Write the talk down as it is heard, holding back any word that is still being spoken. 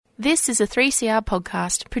This is a 3CR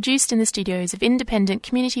podcast produced in the studios of independent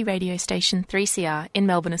community radio station 3CR in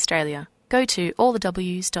Melbourne, Australia. Go to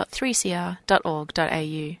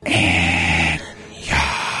allthews.3cr.org.au. In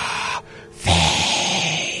your face.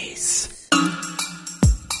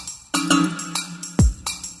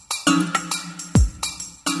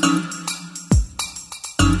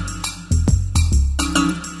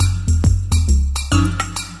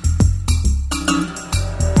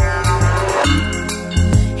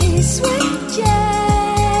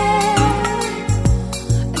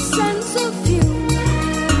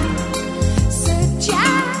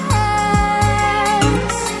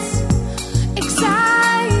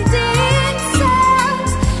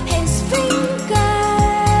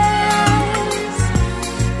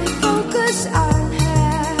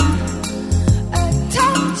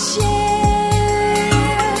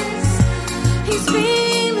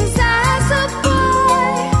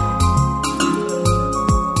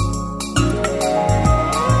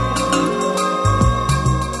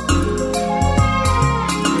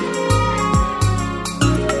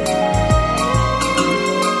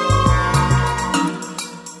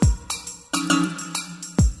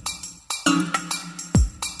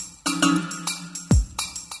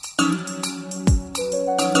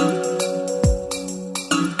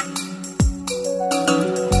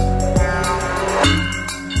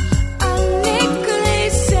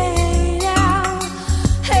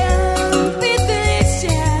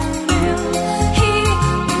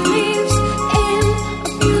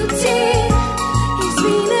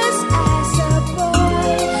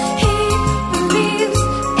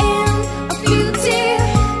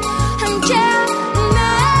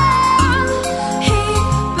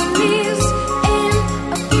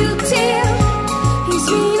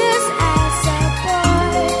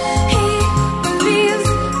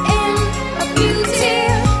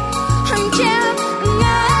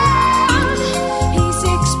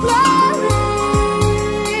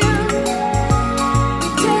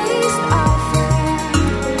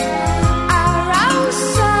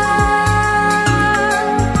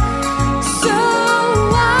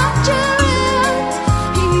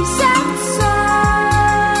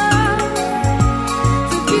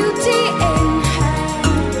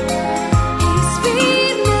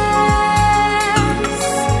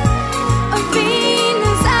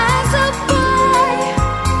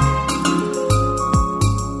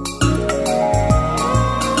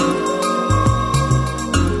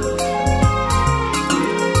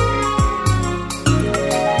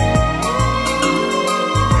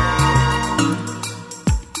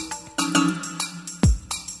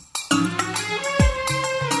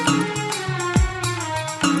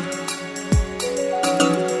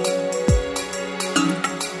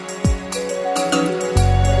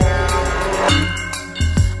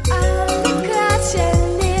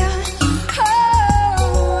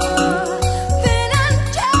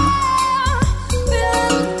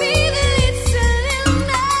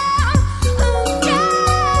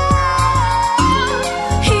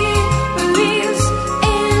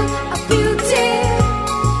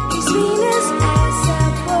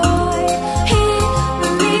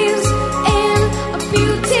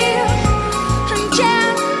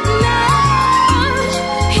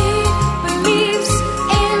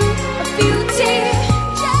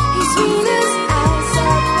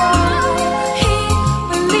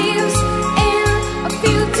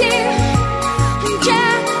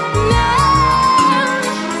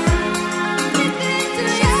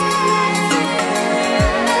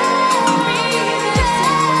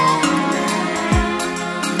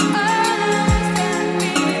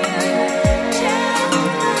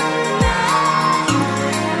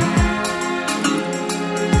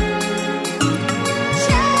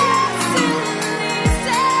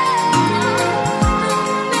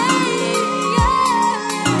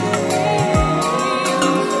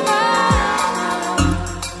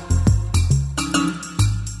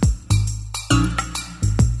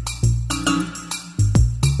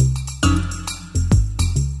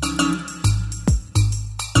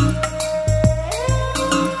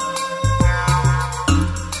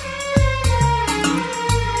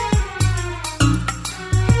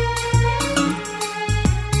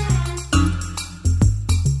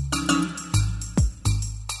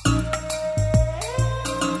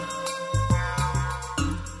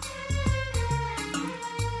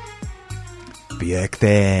 Björk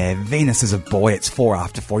there. Venus is a Boy. It's 4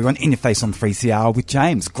 after 4. You're on In Your Face on 3CR with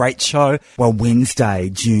James. Great show. Well, Wednesday,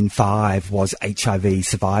 June 5 was HIV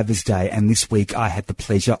Survivors Day, and this week I had the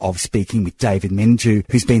pleasure of speaking with David Menadue,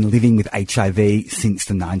 who's been living with HIV since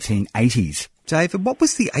the 1980s. David, what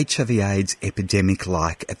was the HIV/AIDS epidemic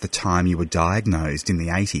like at the time you were diagnosed in the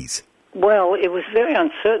 80s? Well, it was very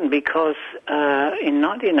uncertain because in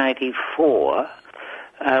 1984,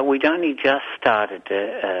 we'd only just started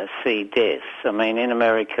to see deaths. I mean, in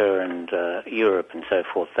America and Europe and so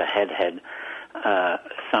forth, they had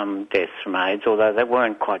some deaths from AIDS, although they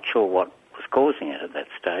weren't quite sure what was causing it at that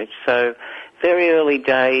stage. So very early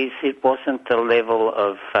days, it wasn't the level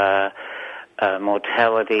of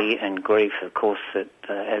mortality and grief, of course, that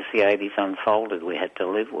as the 80s unfolded, we had to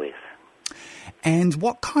live with. And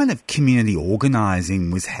what kind of community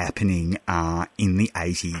organising was happening in the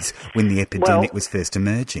 80s when the epidemic was first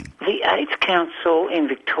emerging? The AIDS Council in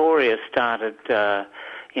Victoria started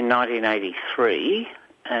in 1983,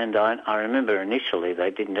 and I remember initially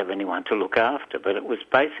they didn't have anyone to look after, but it was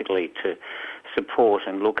basically to support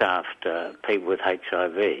and look after people with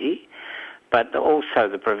HIV, but also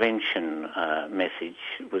the prevention message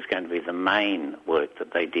was going to be the main work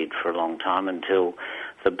that they did for a long time until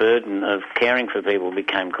the burden of caring for people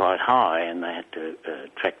became quite high, and they had to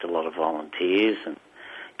attract a lot of volunteers and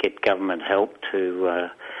get government help to,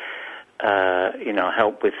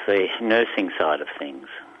 help with the nursing side of things.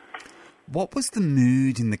 What was the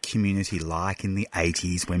mood in the community like in the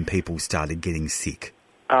 80s when people started getting sick?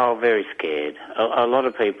 Oh, very scared. A lot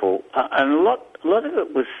of people, and a lot of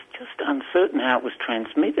it was just uncertain how it was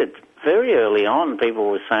transmitted. Very early on, people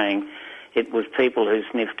were saying it was people who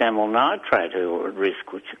sniffed amyl nitrate who were at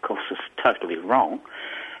risk, which of course is totally wrong.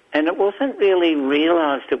 And it wasn't really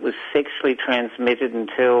realised it was sexually transmitted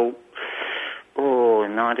until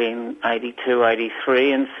 1982,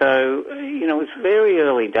 83, and so, it was very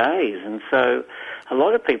early days, and so a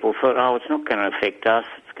lot of people thought, it's not going to affect us,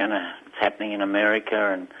 it's happening in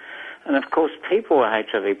America, and of course people were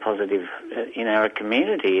HIV positive in our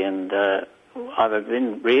community, and either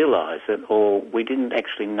didn't realise it or we didn't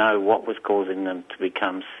actually know what was causing them to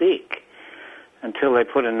become sick until they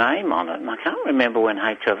put a name on it. And I can't remember when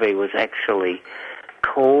HIV was actually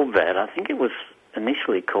called that. I think it was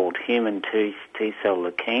initially called human T-cell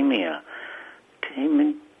leukemia,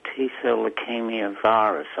 human T-cell leukemia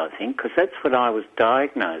virus, I think, because that's what I was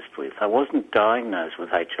diagnosed with. I wasn't diagnosed with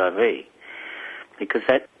HIV because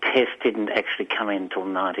that test didn't actually come in until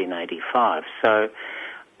 1985. So,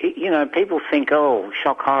 people think,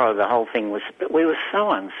 shock horror, the whole thing was... But we were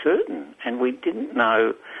so uncertain, and we didn't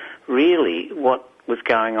know really what was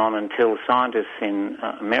going on until scientists in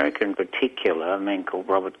America in particular, a man called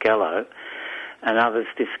Robert Gallo, and others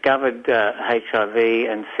discovered HIV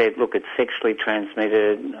and said, look, it's sexually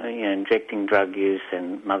transmitted, injecting drug use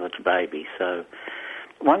and mother to baby. So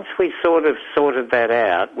once we sort of sorted that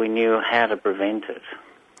out, we knew how to prevent it.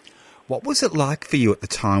 What was it like for you at the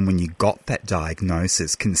time when you got that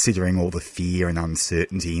diagnosis, considering all the fear and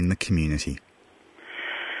uncertainty in the community?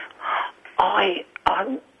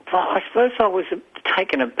 I suppose I was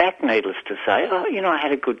taken aback, needless to say. I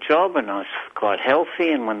had a good job and I was quite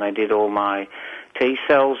healthy, and when they did all my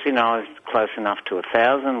T-cells, I was close enough to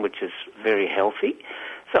 1,000, which is very healthy.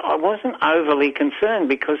 So I wasn't overly concerned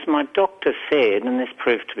because my doctor said, and this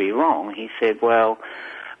proved to be wrong, he said, well,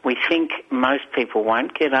 we think most people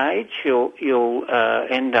won't get AIDS. You'll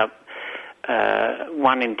end up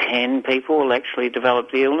 1 in 10 people will actually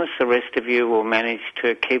develop the illness. The rest of you will manage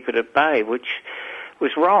to keep it at bay, which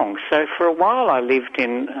was wrong. So for a while I lived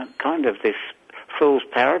in kind of this fool's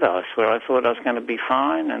paradise where I thought I was going to be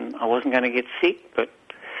fine and I wasn't going to get sick. But,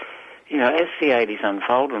 as the 80s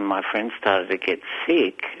unfolded and my friends started to get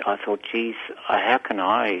sick, I thought, geez, how can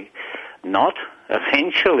I not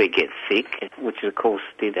eventually get sick, which of course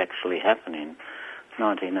did actually happen in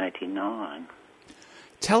 1989.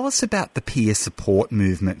 Tell us about the peer support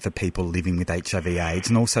movement for people living with HIV/AIDS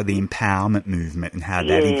and also the empowerment movement and how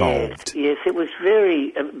that evolved. Yes, it was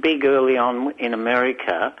very big early on in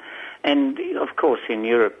America and, of course, in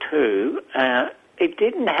Europe too. It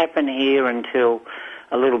didn't happen here until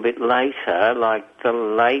a little bit later, like the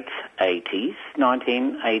late 80s.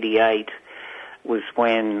 1988 was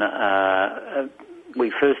when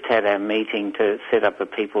we first had our meeting to set up a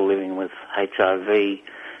people living with HIV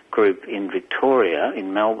group in Victoria,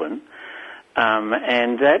 in Melbourne,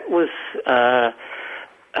 and that was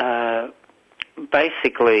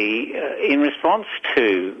basically in response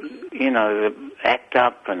to, the ACT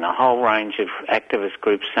UP and a whole range of activist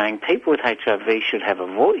groups saying people with HIV should have a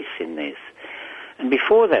voice in this. And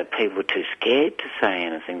before that, people were too scared to say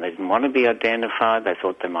anything. They didn't want to be identified. They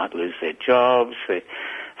thought they might lose their jobs. Their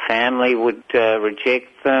family would reject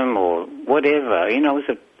them or whatever. It was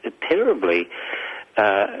a terribly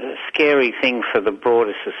scary thing for the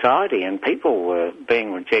broader society, and people were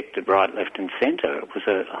being rejected right, left and centre. It was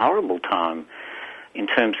a horrible time in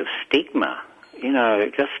terms of stigma You know,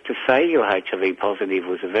 just to say you're HIV positive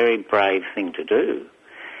was a very brave thing to do.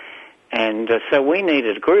 And so we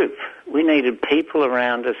needed a group. We needed people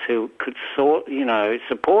around us who could support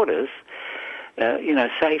us,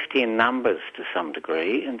 safety in numbers to some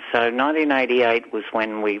degree. And so 1988 was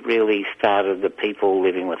when we really started the people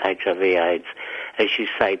living with HIV/AIDS, as you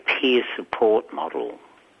say, peer support model.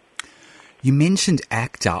 You mentioned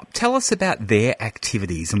ACT UP. Tell us about their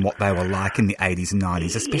activities and what they were like in the 80s and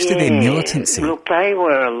 90s, especially their militancy. Look, they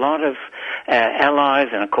were a lot of allies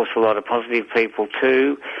and, of course, a lot of positive people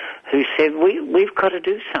too, who said, we've got to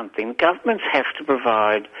do something. Governments have to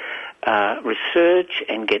provide research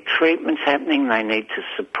and get treatments happening. They need to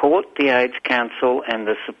support the AIDS Council and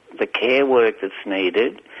the care work that's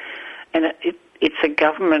needed. And it's a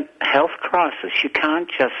government health crisis. You can't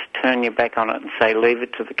just turn your back on it and say, leave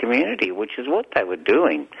it to the community, which is what they were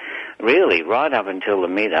doing, really, right up until the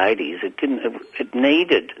mid-80s. It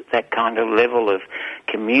needed that kind of level of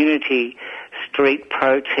community, street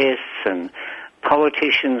protests and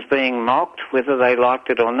politicians being mocked, whether they liked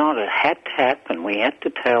it or not. It had to happen. We had to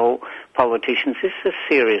tell politicians, this is a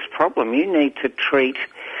serious problem. You need to treat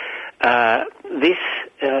this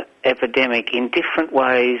epidemic in different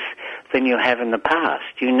ways than you have in the past.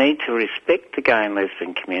 You need to respect the gay and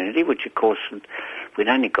lesbian community, which of course we'd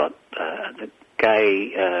only got the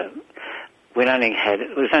gay.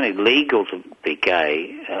 It was only legal to be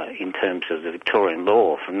gay in terms of the Victorian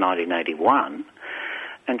law from 1981.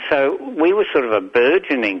 And so we were sort of a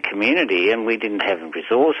burgeoning community, and we didn't have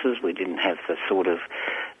resources, we didn't have the sort of,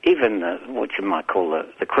 even what you might call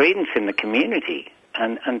the credence in the community.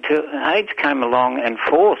 And until AIDS came along and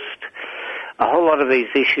forced a whole lot of these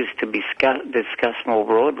issues to be discussed more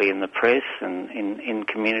broadly in the press and in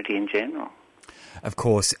community in general. Of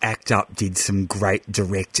course, ACT UP did some great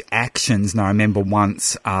direct actions, and I remember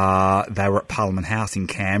once they were at Parliament House in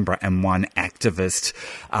Canberra, and one activist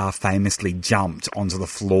famously jumped onto the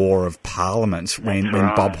floor of Parliament when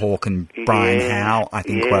Bob Hawke and Brian Howe, I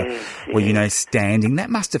think, were standing.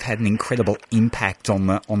 That must have had an incredible impact on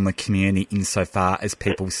the community, insofar as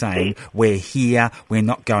people saying, we're here, we're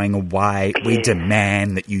not going away, we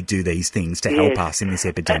demand that you do these things to help us in this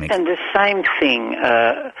epidemic. And the same thing,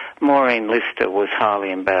 Maureen Lister was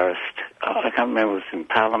highly embarrassed. I can't remember if it was in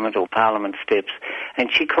Parliament or Parliament steps,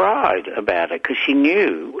 and she cried about it because she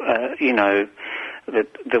knew,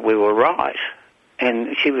 that we were right.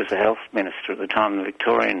 And she was the health minister at the time, the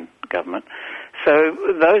Victorian government. So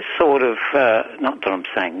those sort of, not that I'm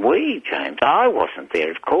saying we, James, I wasn't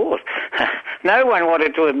there, of course. No one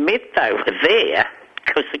wanted to admit they were there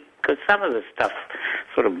because some of the stuff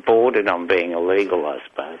sort of bordered on being illegal, I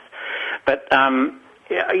suppose. But,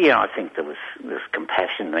 I think there was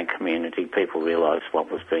compassion in the community. People realised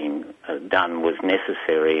what was being done was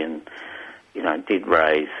necessary and, did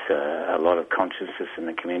raise a lot of consciousness in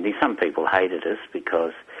the community. Some people hated us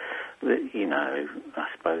because, I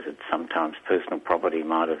suppose that sometimes personal property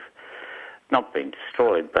might have not been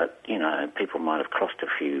destroyed, but, people might have crossed a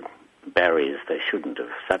few barriers they shouldn't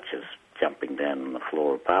have, such as jumping down on the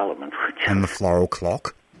floor of Parliament. And the floral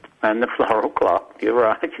clock. And the floral clock, you're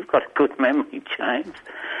right. You've got a good memory, James.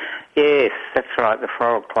 Yes, that's right. The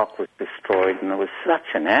floral clock was destroyed, and there was such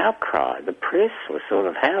an outcry. The press was sort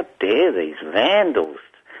of, how dare these vandals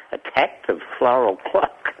attack the floral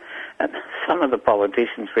clock? And some of the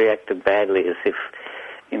politicians reacted badly as if,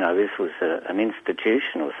 this was an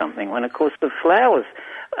institution or something, when, of course, the flowers,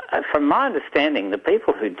 from my understanding, the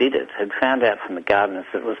people who did it had found out from the gardeners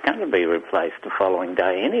that it was going to be replaced the following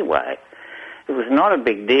day anyway. It was not a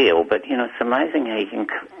big deal, but, it's amazing how you can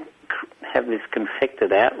have this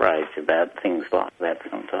confected outrage about things like that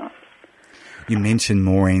sometimes. You mentioned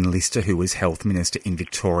Maureen Lister, who was Health Minister in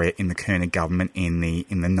Victoria in the Kerner government in the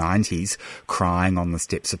 90s, crying on the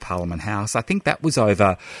steps of Parliament House. I think that was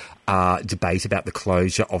over debate about the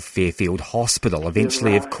closure of Fairfield Hospital.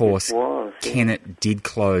 Eventually, of course, Kennett did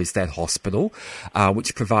close that hospital,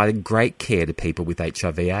 which provided great care to people with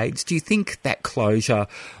HIV/AIDS. Do you think that closure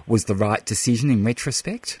was the right decision in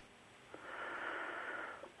retrospect?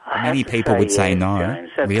 Many people would say no, James.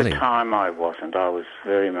 At really. the time I wasn't. I was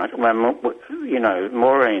very much... Well,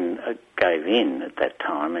 Maureen gave in at that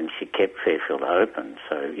time and she kept Fairfield open.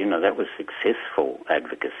 So, that was successful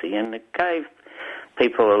advocacy, and it gave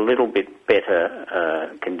people a little bit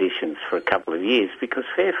better conditions for a couple of years, because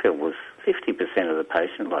Fairfield was 50% of the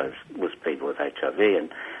patient load was people with HIV,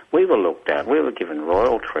 and we were looked at. We were given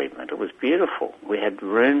royal treatment. It was beautiful. We had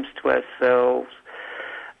rooms to ourselves.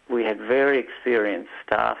 We had very experienced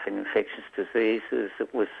staff in infectious diseases.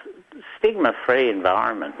 It was a stigma-free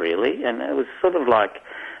environment, really, and it was sort of like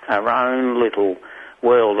our own little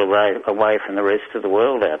world away from the rest of the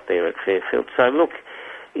world out there at Fairfield. So look,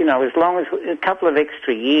 you know, as long as a couple of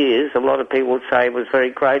extra years, a lot of people would say was very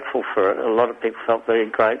grateful for it. A lot of people felt very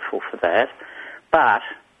grateful for that. But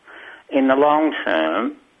in the long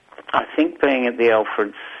term, I think being at the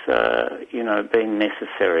Alfreds, been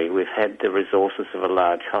necessary. We've had the resources of a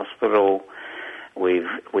large hospital.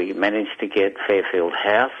 We managed to get Fairfield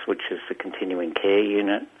House, which is the continuing care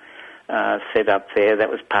unit, set up there. That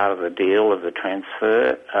was part of the deal of the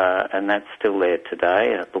transfer, and that's still there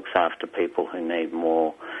today. It looks after people who need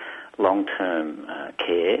more long-term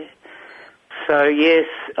care. So, yes,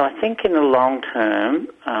 I think in the long term,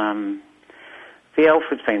 the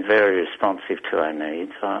Alfred's been very responsive to our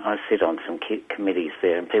needs. I sit on some committees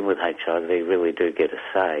there, and people with HIV really do get a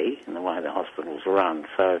say in the way the hospital's run.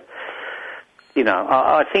 So, you know,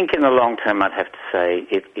 I think in the long term I'd have to say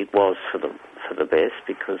it was for the best,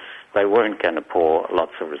 because they weren't going to pour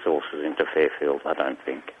lots of resources into Fairfield, I don't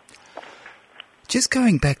think. Just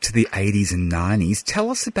going back to the 80s and 90s, tell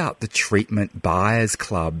us about the treatment buyers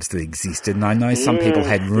clubs that existed. And I know some people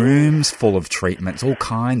had rooms full of treatments, all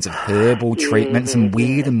kinds of herbal treatments and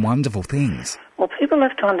weird and wonderful things. Well, people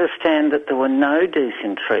have to understand that there were no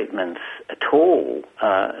decent treatments at all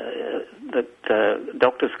that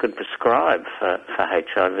doctors could prescribe for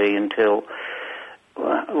HIV until,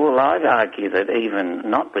 well, I'd argue that even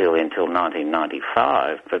not really until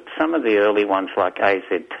 1995, but some of the early ones like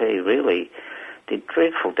AZT really did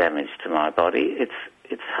dreadful damage to my body.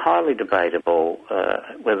 It's highly debatable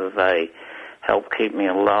whether they help keep me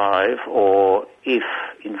alive, or if,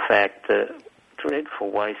 in fact, the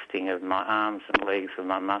dreadful wasting of my arms and legs and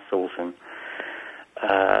my muscles and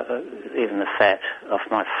even the fat off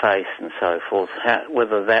my face and so forth,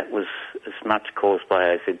 whether that was as much caused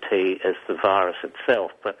by AZT as the virus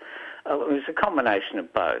itself. But it was a combination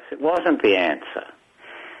of both. It wasn't the answer,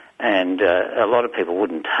 and a lot of people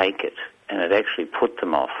wouldn't take it, and it actually put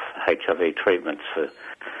them off HIV treatments for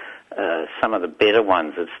some of the better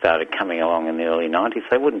ones that started coming along in the early 90s.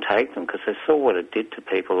 They wouldn't take them because they saw what it did to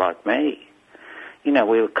people like me. You know,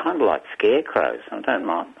 we were kind of like scarecrows.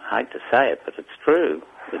 I hate to say it, but it's true.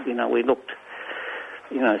 But, you know, we looked,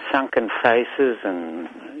 you know, sunken faces and,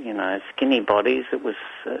 you know, skinny bodies. It was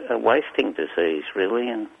a wasting disease, really,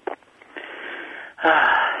 and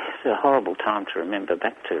it's a horrible time to remember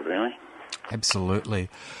back to, really. Absolutely.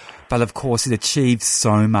 But of course it achieved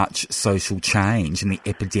so much social change, and the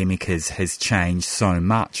epidemic has changed so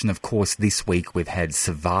much. And of course this week we've had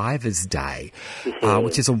Survivors Day,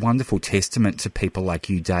 which is a wonderful testament to people like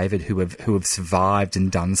you, David, who have survived and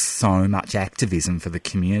done so much activism for the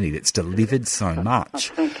community that's delivered so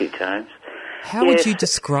much. Thank you, James. How would you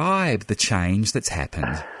describe the change that's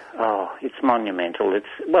happened? Oh, it's monumental. It's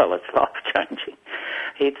life-changing.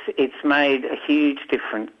 It's made a huge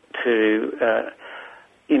difference to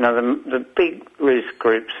you know, the big loose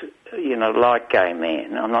groups, you know, like gay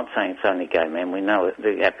men. I'm not saying it's only gay men. We know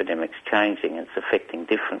the epidemic's changing. It's affecting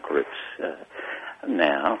different groups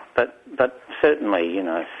now. But certainly, you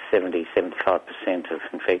know, 75% of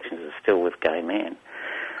infections are still with gay men.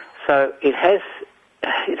 So it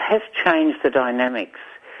has changed the dynamics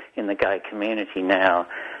in the gay community now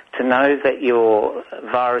to know that your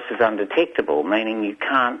virus is undetectable, meaning you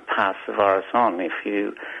can't pass the virus on if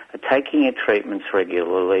you are taking your treatments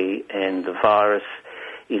regularly and the virus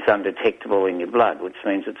is undetectable in your blood, which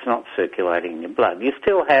means it's not circulating in your blood. You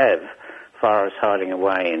still have virus hiding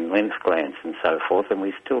away in lymph glands and so forth, and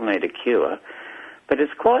we still need a cure. But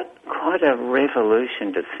it's quite a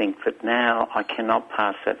revolution to think that now I cannot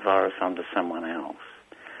pass that virus on to someone else.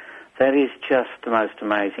 That is just the most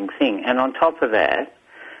amazing thing. And on top of that,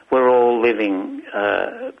 we're all living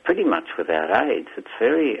pretty much without AIDS. It's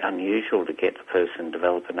very unusual to get a person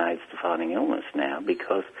develop an AIDS-defining illness now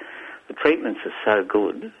because the treatments are so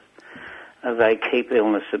good. They keep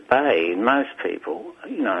illness at bay in most people.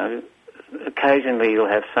 You know, occasionally you'll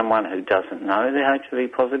have someone who doesn't know they're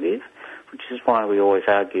HIV positive, which is why we always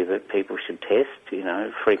argue that people should test, you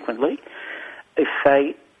know, frequently. If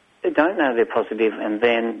they don't know they're positive and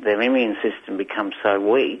then their immune system becomes so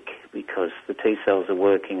weak because the T cells are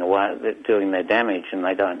working away, they're doing their damage and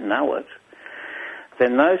they don't know it,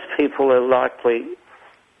 then those people are likely,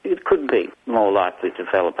 it could be more likely to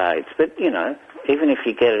develop AIDS. But, you know, even if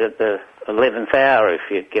you get it at the 11th hour, if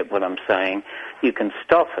you get what I'm saying, you can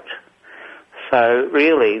stop it. So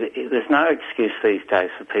really, there's no excuse these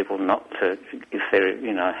days for people not to, if they're,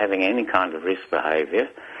 you know, having any kind of risk behaviour,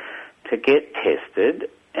 to get tested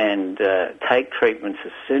and take treatments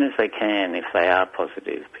as soon as they can if they are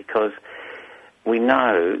positive, because we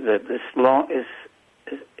know that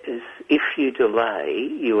if you delay,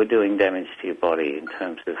 you are doing damage to your body in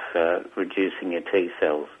terms of reducing your T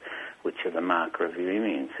cells, which are the marker of your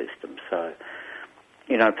immune system. So,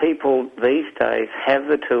 people these days have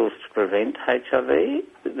the tools to prevent HIV.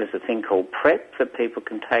 There's a thing called PrEP that people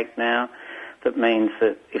can take now that means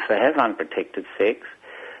that if they have unprotected sex,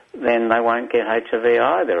 then they won't get HIV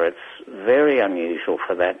either. It's very unusual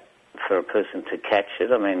for a person to catch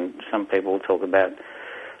it. I mean, some people talk about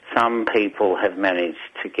some people have managed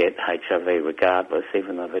to get HIV regardless,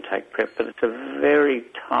 even though they take PrEP, but it's a very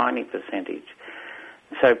tiny percentage.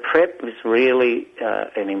 So PrEP is really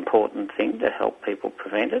an important thing to help people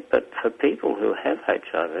prevent it, but for people who have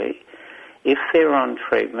HIV, if they're on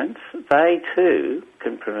treatments, they too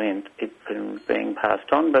can prevent it from being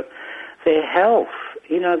passed on, but their health,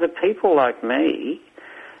 the people like me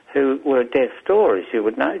who were at death's door, as you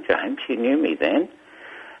would know, James, you knew me then,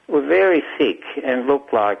 were very sick and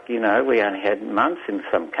looked like, we only had months in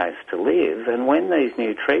some cases to live. And when these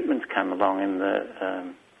new treatments came along in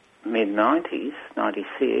the mid-90s,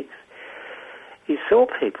 96, you saw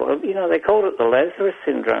people, they called it the Lazarus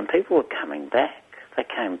syndrome. People were coming back. They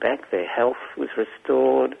came back, their health was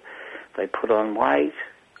restored, they put on weight,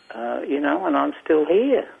 and I'm still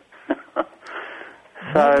here.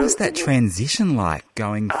 What was that transition like,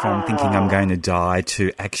 going from thinking I'm going to die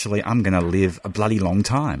to actually I'm going to live a bloody long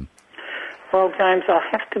time? Well, James, I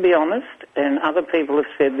have to be honest, and other people have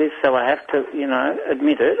said this, so I have to,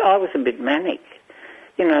 admit it. I was a bit manic.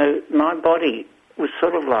 My body was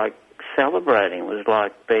sort of like celebrating. It was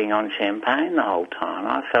like being on champagne the whole time.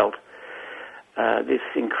 I felt this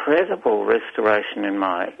incredible restoration in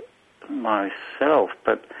myself,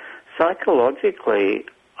 but psychologically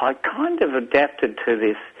I kind of adapted to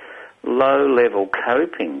this low-level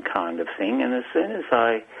coping kind of thing, and as soon as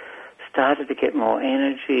I started to get more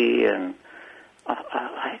energy, and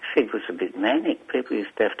I actually was a bit manic. People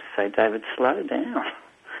used to have to say, David, slow down.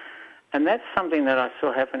 And that's something that I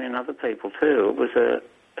saw happen in other people too. It was a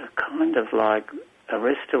kind of like a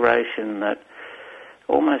restoration that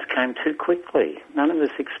almost came too quickly. None of us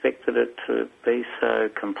expected it to be so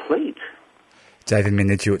complete. David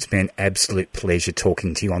Menadue, it's been an absolute pleasure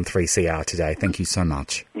talking to you on 3CR today. Thank you so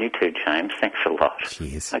much. You too, James. Thanks a lot.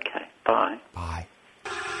 Cheers. Okay, bye. Bye.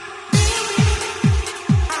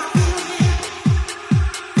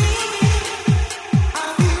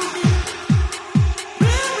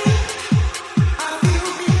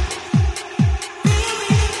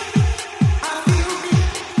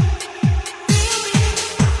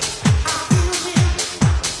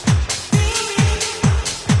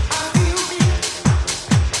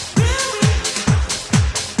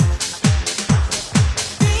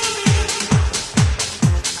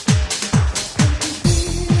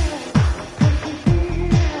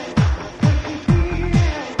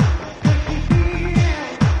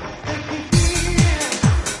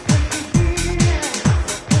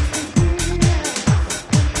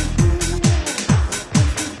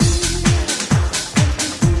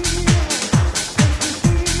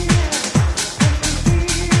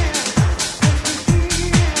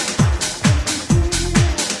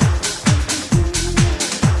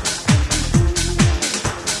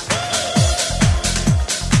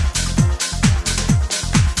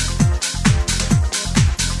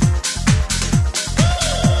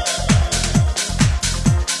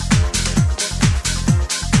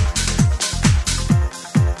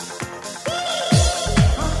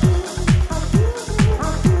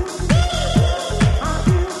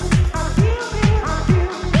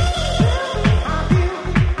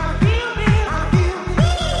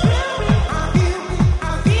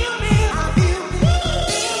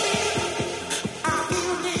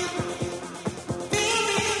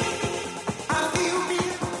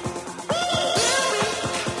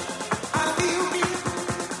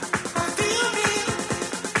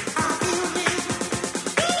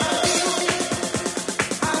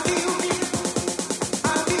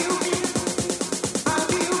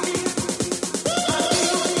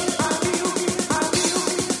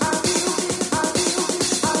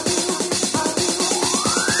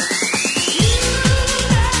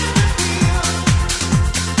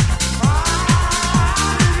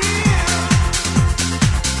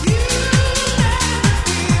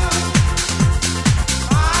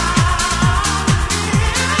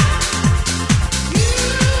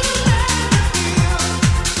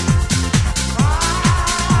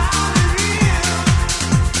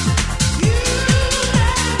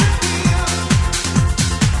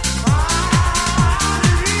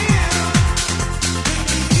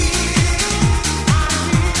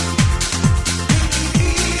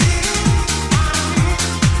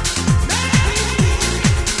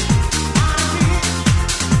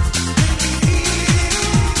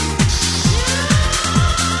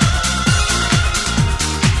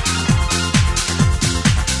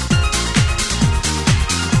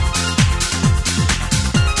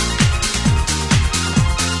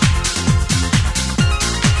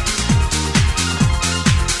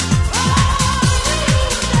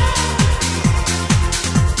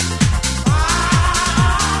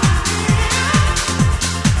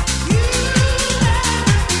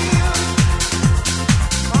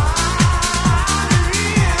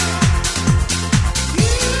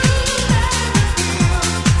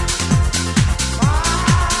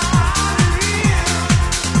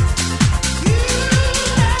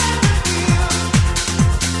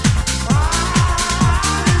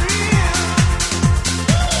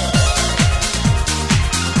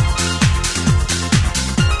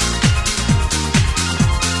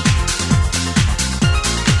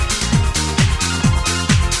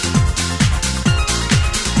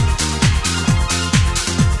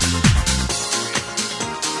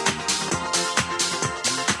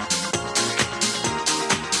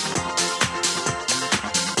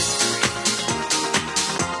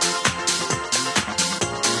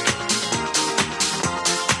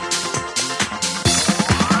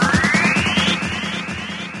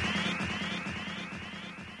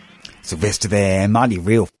 Sylvester there, mighty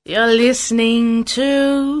real. You're listening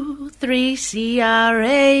to 3CR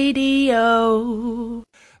Radio.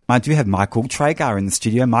 I do have Michael Traeger in the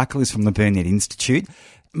studio. Michael is from the Burnet Institute.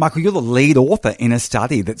 Michael, you're the lead author in a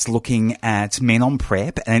study that's looking at men on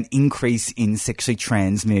PrEP and an increase in sexually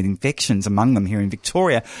transmitted infections among them here in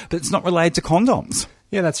Victoria, but it's not related to condoms.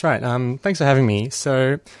 Yeah, that's right. Thanks for having me.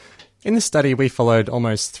 So in this study, we followed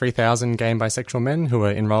almost 3,000 gay and bisexual men who were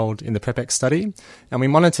enrolled in the PrEP study, and we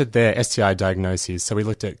monitored their STI diagnoses. So we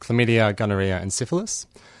looked at chlamydia, gonorrhea, and syphilis.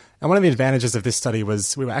 And one of the advantages of this study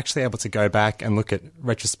was we were actually able to go back and look at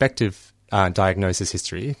retrospective diagnosis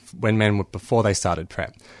history when men were before they started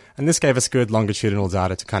PrEP. And this gave us good longitudinal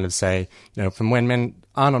data to kind of say, from when men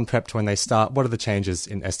aren't on PrEP to when they start, what are the changes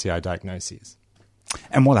in STI diagnoses?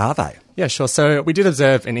 And what are they? Yeah, sure. So we did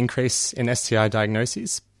observe an increase in STI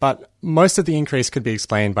diagnoses, but most of the increase could be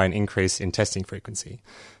explained by an increase in testing frequency.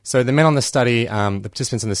 So the men on the study, the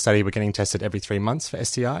participants in the study were getting tested every 3 months for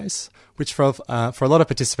STIs, which for a lot of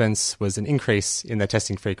participants was an increase in their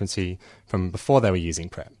testing frequency from before they were using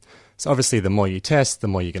PrEP. So obviously the more you test, the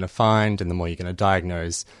more you're going to find and the more you're going to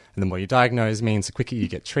diagnose. And the more you diagnose means the quicker you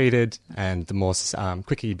get treated and the more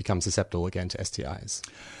quicker you become susceptible again to STIs.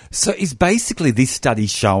 So is basically this study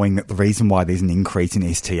showing that the reason why there's an increase in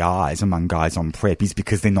STIs among guys on PrEP is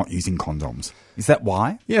because they're not using condoms? Is that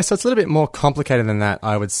why? Yeah, so it's a little bit more complicated than that,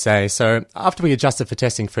 I would say. So after we adjusted for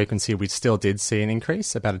testing frequency, we still did see an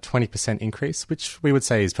increase, about a 20% increase, which we would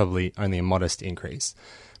say is probably only a modest increase.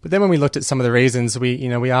 But then when we looked at some of the reasons,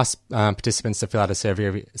 we asked participants to fill out a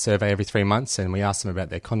survey every 3 months, and we asked them about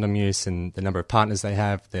their condom use and the number of partners they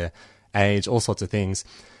have, their age, all sorts of things.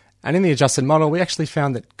 And in the adjusted model, we actually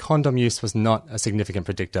found that condom use was not a significant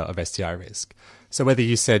predictor of STI risk. So whether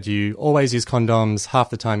you said you always use condoms,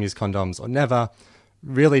 half the time use condoms, or never,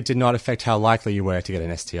 really did not affect how likely you were to get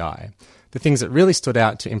an STI. The things that really stood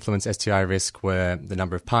out to influence STI risk were the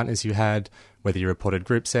number of partners you had, whether you reported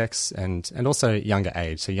group sex, and also younger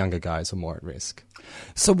age, so younger guys were more at risk.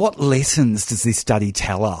 So what lessons does this study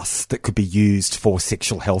tell us that could be used for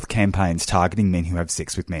sexual health campaigns targeting men who have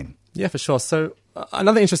sex with men? Yeah, for sure. So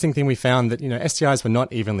another interesting thing we found that, STIs were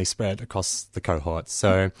not evenly spread across the cohort.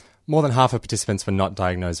 So more than half of participants were not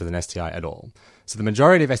diagnosed with an STI at all. So the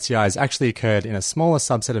majority of STIs actually occurred in a smaller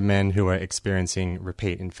subset of men who were experiencing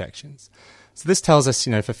repeat infections. So this tells us,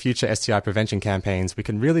 for future STI prevention campaigns, we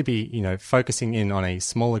can really be, focusing in on a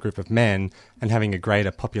smaller group of men and having a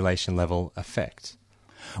greater population level effect.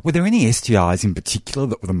 Were there any STIs in particular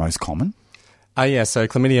that were the most common? Yeah, so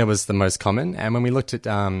chlamydia was the most common. And when we looked at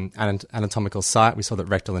anatomical site, we saw that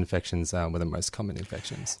rectal infections were the most common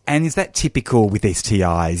infections. And is that typical with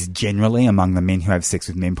STIs generally among the men who have sex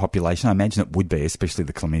with men population? I imagine it would be, especially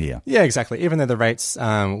the chlamydia. Yeah, exactly. Even though the rates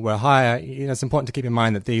were higher, it's important to keep in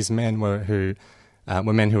mind that these men were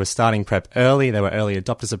men who were starting PrEP early. They were early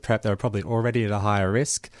adopters of PrEP. They were probably already at a higher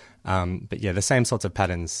risk. But yeah, the same sorts of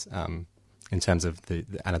patterns in terms of the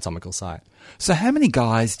anatomical site. So how many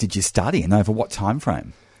guys did you study and over what time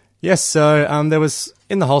frame? Yes, so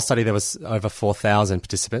in the whole study there was over 4,000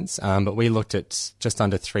 participants, but we looked at just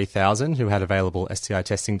under 3,000 who had available STI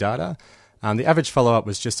testing data. The average follow-up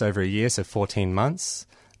was just over a year, so 14 months.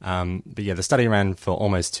 But yeah, the study ran for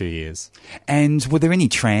almost 2 years. And were there any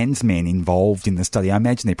trans men involved in the study? I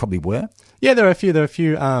imagine there probably were. Yeah, there were a few. There were a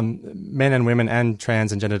few men and women and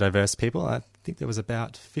trans and gender diverse people. I think there was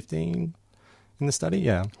about 15 in the study,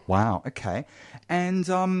 yeah. Wow, okay. And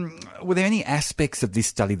were there any aspects of this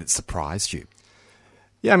study that surprised you?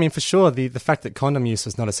 Yeah, I mean, for sure, the fact that condom use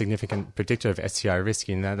was not a significant predictor of STI risk,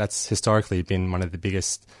 that's historically been one of the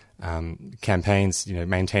biggest campaigns,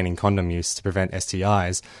 maintaining condom use to prevent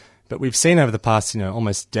STIs. But we've seen over the past,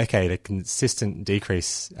 almost decade, a consistent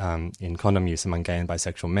decrease in condom use among gay and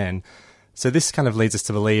bisexual men. So this kind of leads us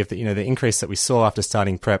to believe that, the increase that we saw after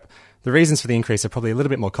starting PrEP, the reasons for the increase are probably a little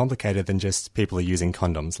bit more complicated than just people are using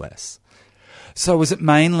condoms less. So was it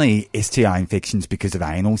mainly STI infections because of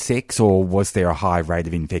anal sex, or was there a high rate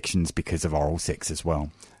of infections because of oral sex as well?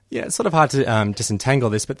 Yeah, it's sort of hard to disentangle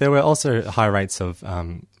this, but there were also high rates of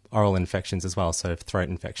oral infections as well, so throat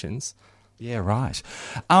infections. Yeah, right.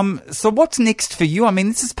 So what's next for you? I mean,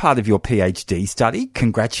 this is part of your PhD study.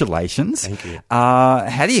 Congratulations. Thank you.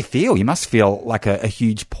 How do you feel? You must feel like a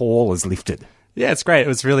huge pall is lifted. Yeah, it's great. It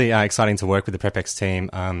was really exciting to work with the PrEPX team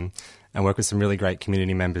and work with some really great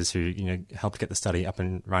community members who, helped get the study up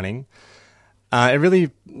and running. It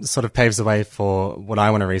really sort of paves the way for what I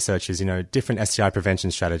want to research is, different STI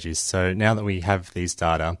prevention strategies. So now that we have these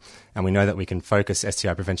data and we know that we can focus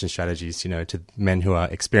STI prevention strategies, to men who are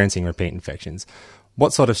experiencing repeat infections,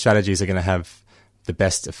 what sort of strategies are going to have the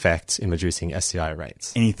best effect in reducing STI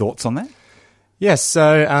rates? Any thoughts on that? Yes,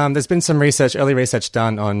 so there's been some early research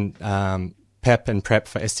done on PEP and PrEP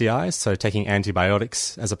for STIs, so taking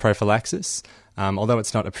antibiotics as a prophylaxis. Although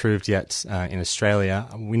it's not approved yet in Australia,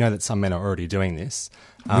 we know that some men are already doing this.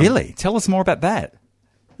 Really? Tell us more about that.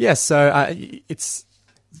 Yes, so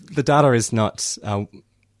the data is not...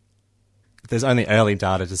 there's only early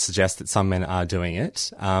data to suggest that some men are doing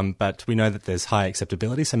it, but we know that there's high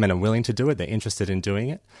acceptability, so men are willing to do it, they're interested in doing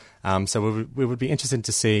it. So we would be interested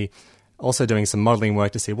to see, also doing some modelling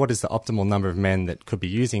work to see what is the optimal number of men that could be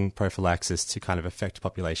using prophylaxis to kind of affect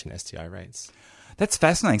population STI rates. That's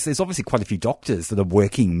fascinating. So there's obviously quite a few doctors that are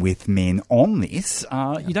working with men on this.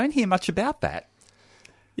 You don't hear much about that.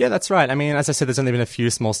 Yeah, that's right. I mean, as I said, there's only been a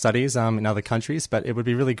few small studies in other countries, but it would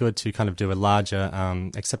be really good to kind of do a larger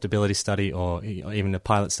acceptability study or even a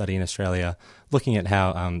pilot study in Australia looking at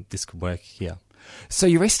how this could work here. So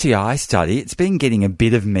your STI study, it's been getting a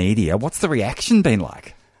bit of media. What's the reaction been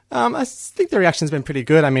like? I think the reaction's been pretty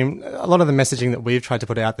good. I mean, a lot of the messaging that we've tried to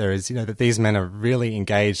put out there is, that these men are really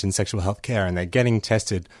engaged in sexual health care and they're getting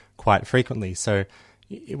tested quite frequently. So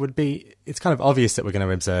it's kind of obvious that we're going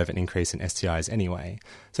to observe an increase in STIs anyway.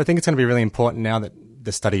 So I think it's going to be really important now that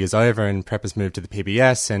the study is over and PrEP has moved to the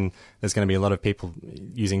PBS and there's going to be a lot of people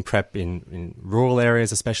using PrEP in rural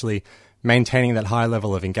areas, especially maintaining that high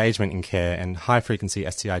level of engagement in care and high-frequency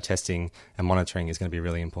STI testing and monitoring is going to be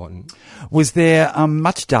really important. Was there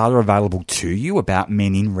much data available to you about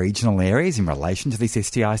men in regional areas in relation to this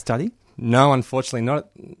STI study? No, unfortunately,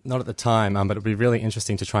 not at the time, but it would be really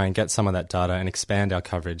interesting to try and get some of that data and expand our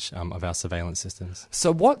coverage of our surveillance systems.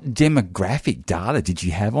 So what demographic data did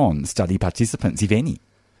you have on study participants, if any?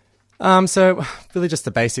 So really just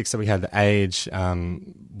the basics. So we had the age,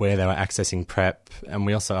 where they were accessing PrEP, and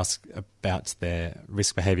we also asked about their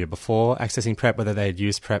risk behaviour before accessing PrEP, whether they had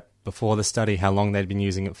used PrEP before the study, how long they'd been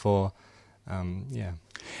using it for.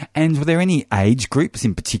 And were there any age groups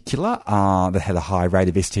in particular that had a high rate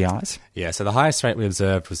of STIs? Yeah, so the highest rate we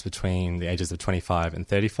observed was between the ages of 25 and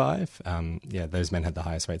 35. Those men had the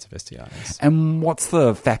highest rates of STIs. And what's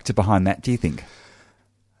the factor behind that, do you think?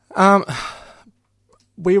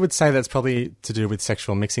 We would say that's probably to do with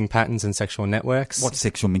sexual mixing patterns and sexual networks. What's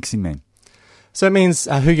sexual mixing mean? So it means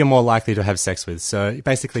who you're more likely to have sex with. So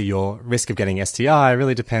basically your risk of getting STI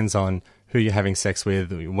really depends on who you're having sex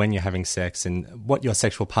with, when you're having sex, and what your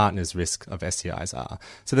sexual partner's risk of STIs are.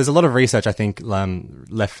 So there's a lot of research, I think,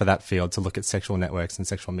 left for that field to look at sexual networks and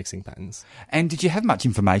sexual mixing patterns. And did you have much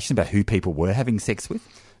information about who people were having sex with?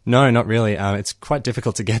 No, not really. It's quite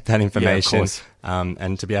difficult to get that information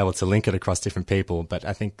and to be able to link it across different people, but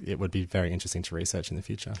I think it would be very interesting to research in the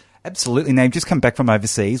future. Absolutely. Now, you've just come back from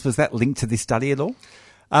overseas. Was that linked to this study at all?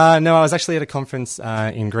 No, I was actually at a conference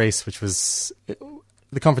in Greece, which was...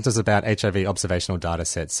 The conference was about HIV observational data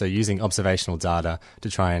sets, so using observational data to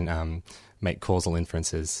try and make causal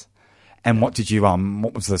inferences. And what did you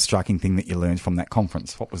what was the striking thing that you learned from that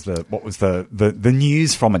conference? What was the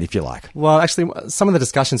news from it, if you like? Well, actually, some of the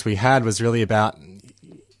discussions we had was really about,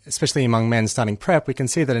 especially among men starting PrEP, we can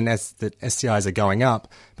see that that STIs are going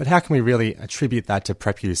up, but how can we really attribute that to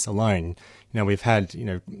PrEP use alone? We've had,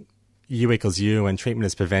 U equals U and treatment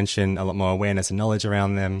as prevention, a lot more awareness and knowledge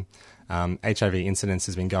around them. HIV incidence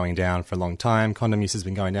has been going down for a long time. Condom use has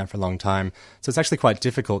been going down for a long time. So it's actually quite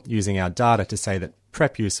difficult using our data to say that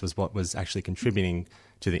PrEP use was what was actually contributing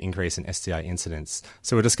to the increase in STI incidence.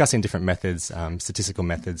 So we're discussing different methods, statistical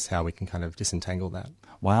methods, how we can kind of disentangle that.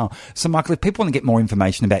 Wow. So, Michael, if people want to get more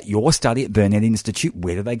information about your study at Burnet Institute,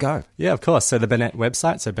 where do they go? Yeah, of course. So the Burnet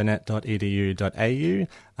website, so burnet.edu.au.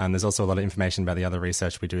 There's also a lot of information about the other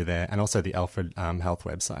research we do there, and also the Alfred Health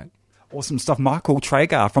website. Awesome stuff. Michael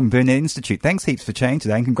Traeger from Burnet Institute. Thanks heaps for chatting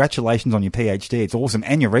today and congratulations on your PhD. It's awesome.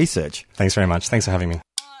 And your research. Thanks very much. Thanks for having me. 1,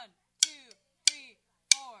 2, 3,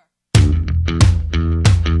 4.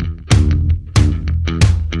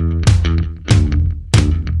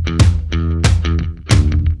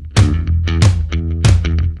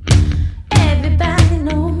 Everybody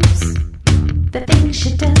knows the things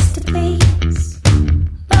she does to please.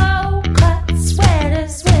 Low cut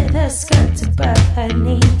sweaters with her skirts above her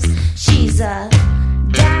knees. She's a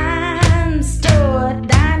dime store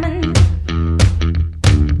diamond.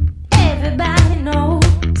 Everybody knows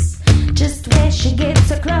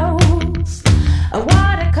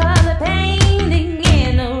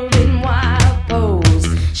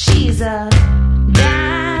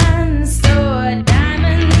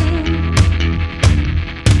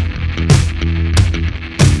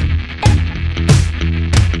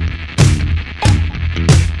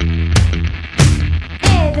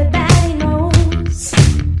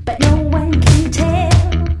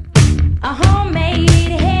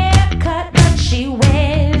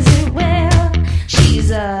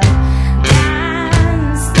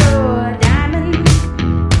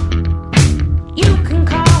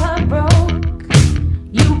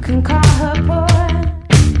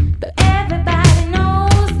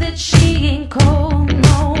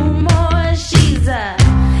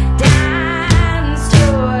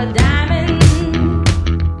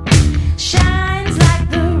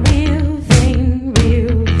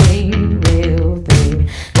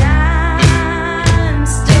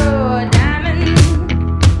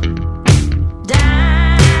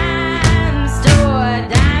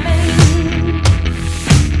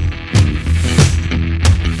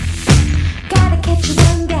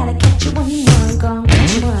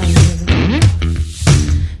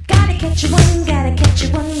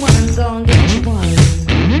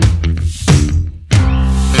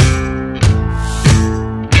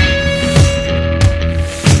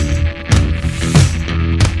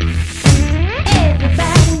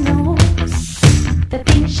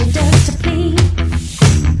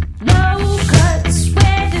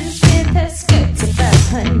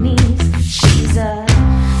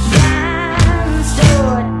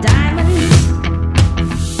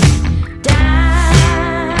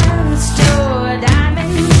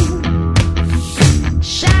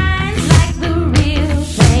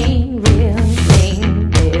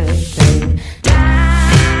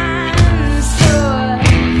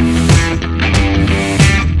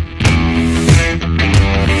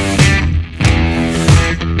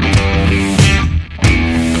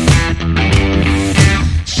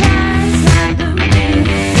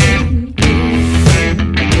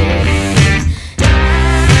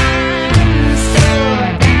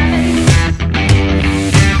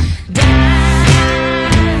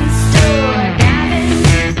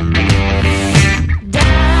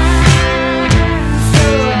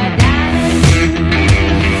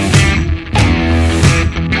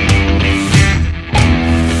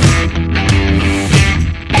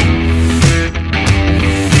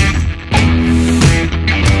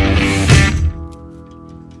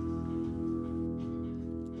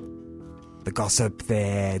the gossip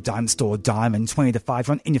there. Diamond Store Diamond, 20 to 5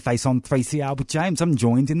 on In Your Face on 3CR with James. I'm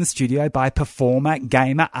joined in the studio by performer,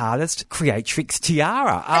 gamer, artist, Creatrix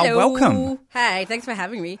Tiara. Hello. Welcome. Hi, thanks for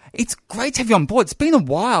having me. It's great to have you on board. It's been a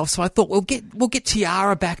while, so I thought we'll get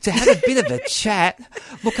Tiara back to have a bit of a chat.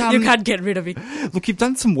 Look, You can't get rid of me. Look, you've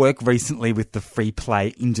done some work recently with the Free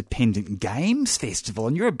Play Independent Games Festival,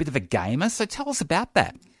 and you're a bit of a gamer, so tell us about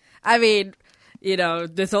that. I mean, you know,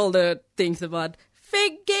 there's all the things about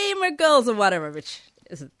fake gamer girls or whatever, which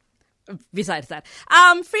is besides that.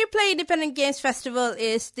 Free Play Independent Games Festival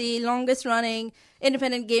is the longest running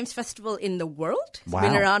independent games festival in the world. It's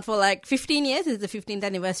been around for like 15 years. It's the 15th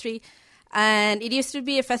anniversary. And it used to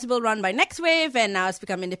be a festival run by NextWave, and now it's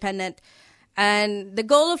become independent. And the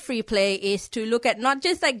goal of Free Play is to look at not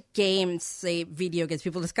just like games, say video games,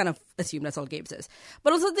 people just kind of assume that's all games is,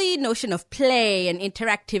 but also the notion of play and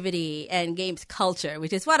interactivity and games culture,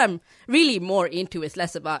 which is what I'm really more into. It's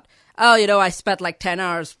less about, oh, you know, I spent like 10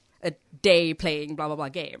 hours a day playing blah, blah, blah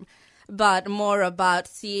game, but more about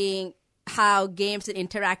seeing how games and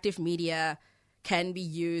interactive media can be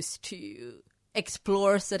used to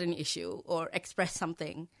explore a certain issue or express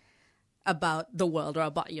something about the world or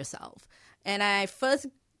about yourself. And I first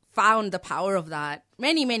found the power of that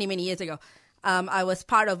many, many, many years ago. I was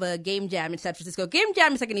part of a game jam in San Francisco. Game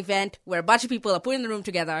jam is like an event where a bunch of people are put in the room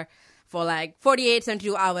together for like 48,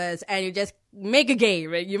 72 hours, and you just make a game.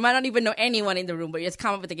 Right? You might not even know anyone in the room, but you just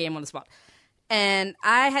come up with a game on the spot. And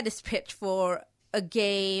I had this pitch for a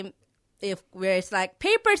game where it's like,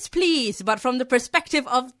 Papers, Please, but from the perspective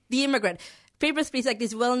of the immigrant. Papers, Please, like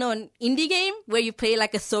this well-known indie game where you play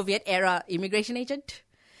like a Soviet-era immigration agent.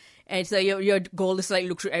 And so your goal is to like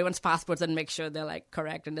look through everyone's passports and make sure they're like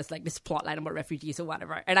correct. And there's like this plot line about refugees or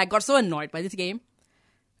whatever. And I got so annoyed by this game.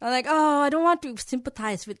 I'm like, oh, I don't want to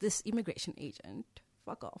sympathize with this immigration agent.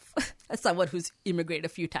 Fuck off. As someone who's immigrated a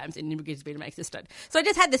few times and immigration has been existed. So I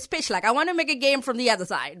just had this pitch like, I want to make a game from the other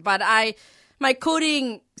side. But my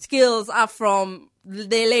coding skills are from the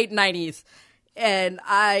late 90s. And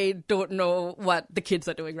I don't know what the kids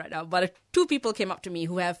are doing right now. But two people came up to me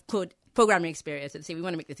who have programming experience and say, we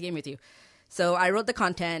want to make this game with you. So I wrote the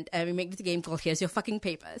content and we make this game called Here's Your Fucking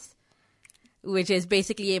Papers, which is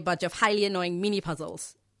basically a bunch of highly annoying mini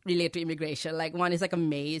puzzles related to immigration. Like one is like a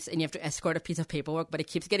maze and you have to escort a piece of paperwork, but it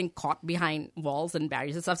keeps getting caught behind walls and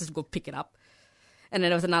barriers and stuff, so just go pick it up. And then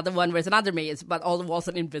there was another one where it's another maze, but all the walls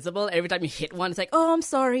are invisible. Every time you hit one, it's like, oh, I'm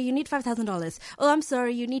sorry, you need $5,000. Oh, I'm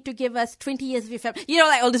sorry, you need to give us 20 years of your family. You know,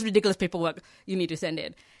 like all this ridiculous paperwork you need to send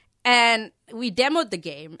in. And we demoed the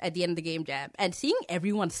game at the end of the game jam, and seeing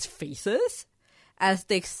everyone's faces as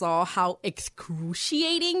they saw how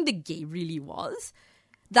excruciating the game really was,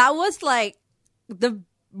 that was like the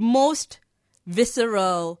most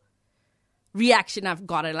visceral reaction I've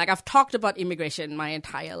gotten. Like, I've talked about immigration my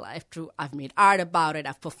entire life. I've made art about it,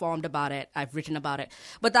 I've performed about it, I've written about it.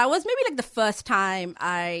 But that was maybe like the first time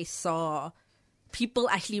I saw people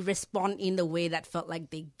actually respond in the way that felt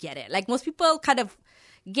like they get it. Like, most people kind of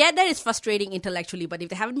get that it's frustrating intellectually, but if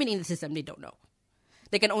they haven't been in the system, they don't know.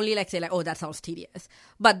 They can only like say like, oh, that sounds tedious.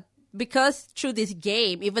 But because through this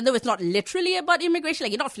game, even though it's not literally about immigration,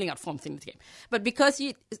 like you're not filling out forms in this game, but because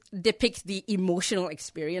it depicts the emotional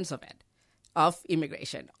experience of it, of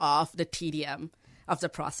immigration, of the tedium of the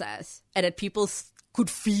process, and that people could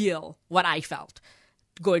feel what I felt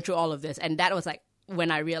going through all of this. And that was like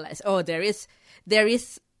when I realized, oh, there is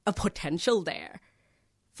a potential there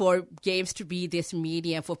for games to be this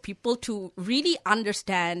medium, for people to really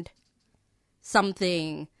understand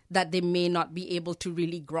something that they may not be able to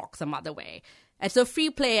really grok some other way. And so Free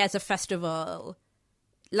Play as a festival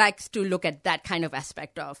likes to look at that kind of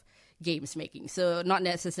aspect of games making. So not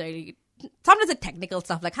necessarily, sometimes the technical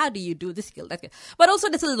stuff, like how do you do this skill, that skill. But also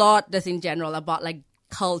there's a lot that's in general about like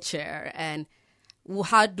culture and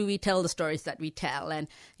how do we tell the stories that we tell. And,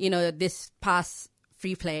 you know, this past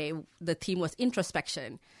Free Play, the theme was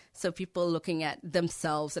introspection. So people looking at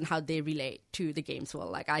themselves and how they relate to the games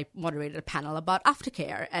world. Like I moderated a panel about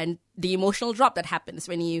aftercare and the emotional drop that happens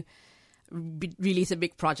when you release a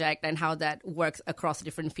big project and how that works across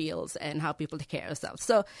different fields and how people take care of themselves.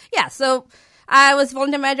 So yeah, so I was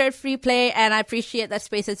volunteer manager at Free Play, and I appreciate that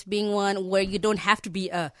space as being one where you don't have to be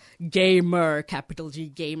a gamer, capital G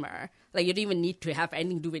gamer. Like you don't even need to have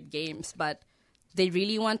anything to do with games, but they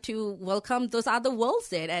really want to welcome those other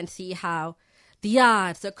worlds in and see how the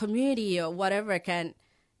arts, the community, or whatever can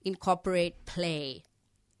incorporate play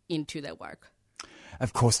into their work.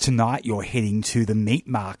 Of course, tonight you're heading to the meat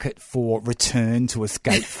market for Return to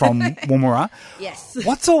Escape from Woomera. Yes.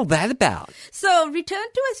 What's all that about? So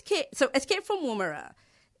Escape from Woomera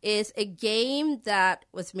is a game that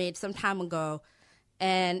was made some time ago,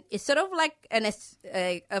 And it's sort of like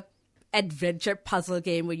a adventure puzzle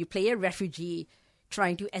game where you play a refugee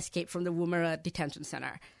trying to escape from the Woomera detention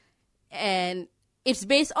center. And it's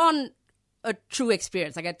based on a true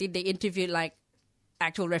experience. Like, I think they interviewed like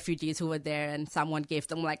actual refugees who were there, and someone gave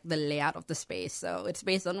them like the layout of the space. So it's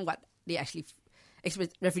based on what they actually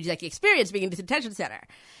refugees actually experienced being in this detention center.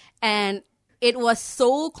 And it was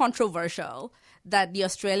so controversial that the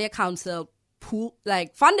Australia Council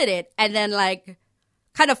funded it, and then like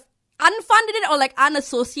kind of unfunded it or like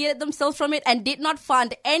unassociated themselves from it, and did not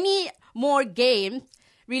fund any more game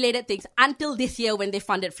related things until this year when they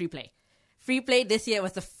funded Free Play. Free Play this year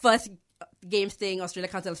was the first games thing Australia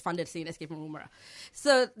Council has funded seeing Escape from Woomera.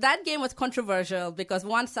 So that game was controversial because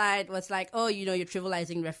one side was like, oh, you're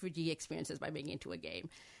trivializing refugee experiences by being into a game.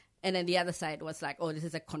 And then the other side was like, oh, this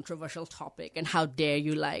is a controversial topic, and how dare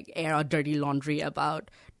you like air out dirty laundry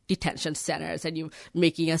about detention centers, and you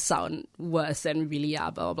making us sound worse than really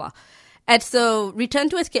are, blah, blah, blah. And so Return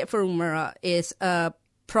to Escape from Woomera is a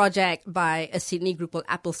project by a Sydney group called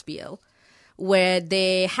Apple Spiel, where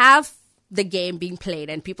they have the game being played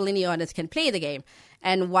and people in the audience can play the game.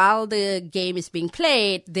 And while the game is being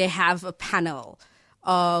played, they have a panel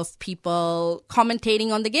of people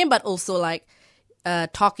commentating on the game, but also like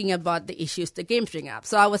talking about the issues the games bring up.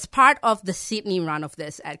 So I was part of the Sydney run of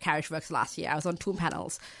this at CarriageWorks last year. I was on 2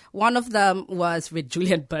 panels. One of them was with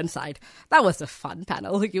Julian Burnside. That was a fun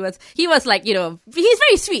panel. He was like, he's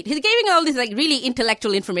very sweet. He's giving all this like really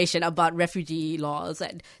intellectual information about refugee laws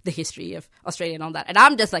and the history of Australia and all that. And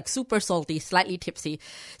I'm just like super salty, slightly tipsy.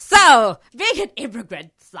 So being an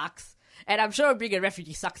immigrant sucks. And I'm sure being a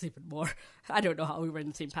refugee sucks even more. I don't know how we were in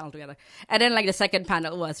the same panel together. And then like the second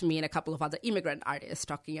panel was me and a couple of other immigrant artists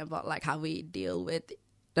talking about like how we deal with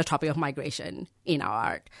the topic of migration in our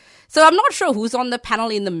art. So I'm not sure who's on the panel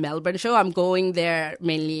in the Melbourne show. I'm going there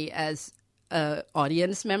mainly as an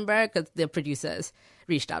audience member because the producers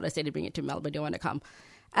reached out and said to bring it to Melbourne. They want to come.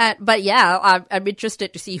 But yeah, I'm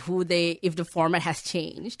interested to see if the format has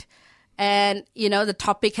changed. And, the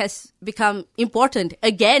topic has become important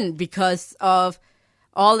again because of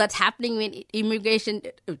all that's happening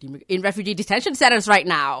in refugee detention centers right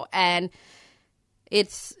now. And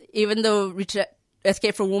it's, even though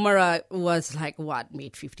Escape from Woomera was like,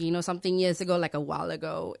 made 15 or something years ago, like a while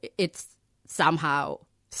ago, it's somehow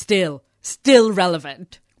still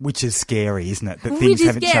relevant. Which is scary, isn't it? That things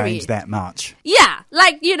haven't changed that much. Yeah.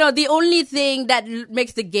 Like, the only thing that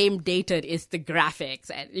makes the game dated is the graphics.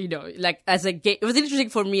 And, like as a game, it was interesting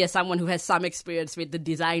for me as someone who has some experience with the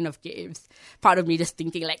design of games. Part of me just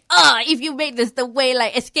thinking like, if you make this the way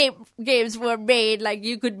like escape games were made, like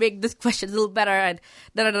you could make this question a little better and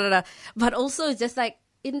da-da-da-da. But also it's just like,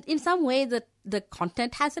 in some way the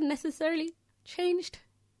content hasn't necessarily changed,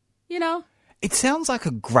 It sounds like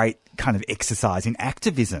a great kind of exercise in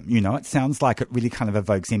activism, It sounds like it really kind of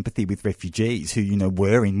evokes empathy with refugees who,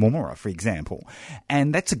 were in Woomera, for example.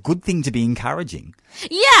 And that's a good thing to be encouraging.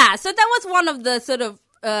 Yeah, so that was one of the sort of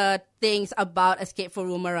things about Escape from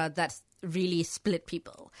Woomera that's really split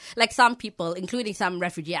people. Like some people, including some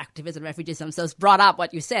refugee activists and refugees themselves, brought up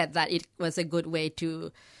what you said, that it was a good way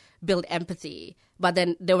to build empathy. But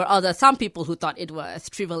then there were some people who thought it was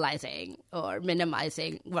trivializing or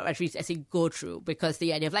minimizing what refugees actually go through, because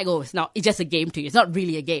the idea of like, it's just a game to you. It's not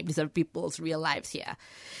really a game. These are people's real lives here.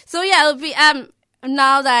 So yeah, it'll be,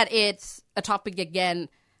 now that it's a topic again,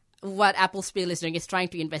 what Apple Spiel is doing is trying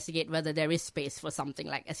to investigate whether there is space for something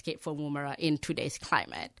like Escape from Woomera in today's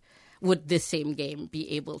climate. Would this same game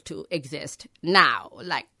be able to exist now?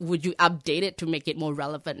 Like, would you update it to make it more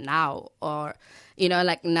relevant now? Or,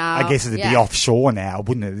 like now... I guess it'd be offshore now,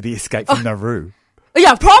 wouldn't it? It'd be Escape from Nauru.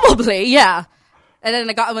 Yeah, probably, yeah. And then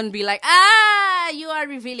the government would be like, you are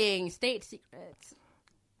revealing state secrets.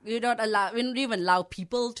 We don't even allow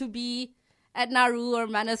people to be at Nauru or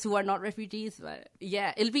Manus who are not refugees. But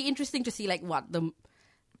yeah, it'll be interesting to see like what the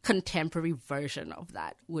contemporary version of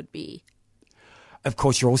that would be. Of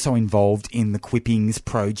course, you're also involved in the Quippings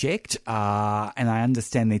project, and I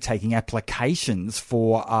understand they're taking applications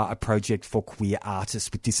for a project for queer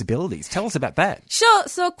artists with disabilities. Tell us about that. Sure.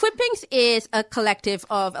 So Quippings is a collective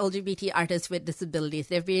of LGBT artists with disabilities.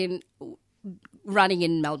 They've been running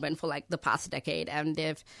in Melbourne for like the past decade, and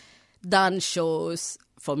they've done shows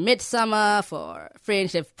for Midsummer, for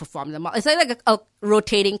Fringe. They've performed them all. It's like a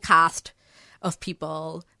rotating cast of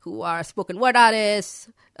people who are spoken word artists,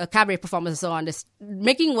 cabaret performers, and so on, just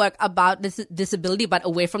making work about this disability, but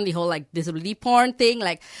away from the whole like disability porn thing,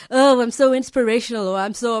 like, oh, I'm so inspirational, or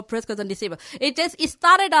I'm so oppressed because I'm disabled. It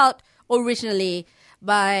started out originally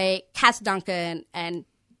by Cass Duncan and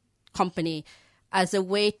company as a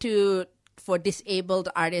way to for disabled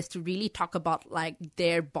artists to really talk about like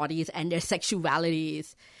their bodies and their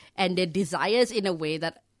sexualities and their desires in a way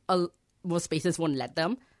that most spaces won't let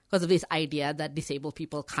them because of this idea that disabled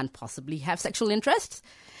people can't possibly have sexual interests.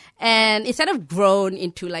 And it's kind of grown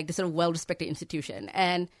into like this sort of well-respected institution.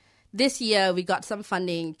 And this year we got some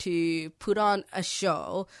funding to put on a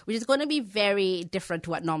show, which is going to be very different to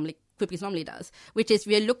what Quippies normally does, which is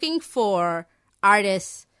we're looking for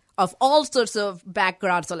artists of all sorts of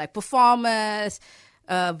backgrounds, so like performers,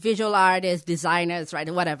 visual artists, designers,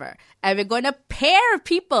 right, whatever. And we're going to pair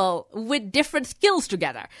people with different skills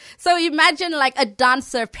together. So imagine like a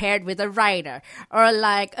dancer paired with a writer, or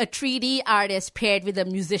like a 3D artist paired with a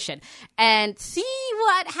musician, and see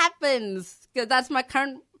what happens. Because that's my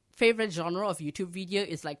current favorite genre of YouTube video,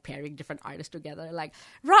 is like pairing different artists together. Like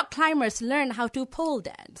rock climbers learn how to pole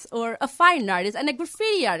dance, or a fine artist and a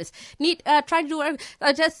graffiti artist try to do.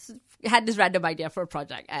 I just had this random idea for a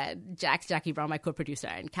project, and Jackie Brown, my co-producer,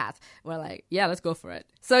 and Kath were like, yeah, let's go for it.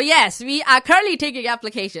 So yes, we are currently taking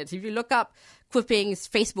applications. If you look up Quipping's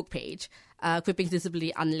Facebook page, Quipping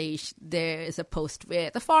Disability Unleashed, there is a post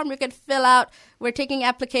with a form you can fill out. We're taking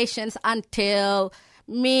applications until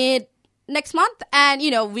mid next month, and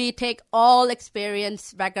we take all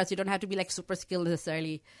experience backgrounds. You don't have to be like super skilled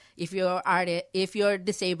necessarily. If you're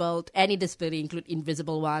disabled, any disability, include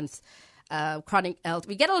invisible ones, chronic health.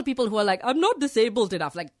 We get a lot of people who are like, I'm not disabled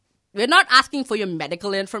enough. Like, we're not asking for your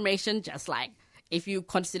medical information, just like if you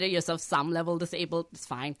consider yourself some level disabled, it's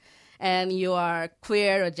fine. And you are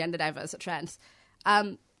queer or gender diverse or trans.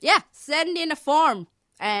 Send in a form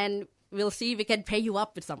and we'll see if we can pair you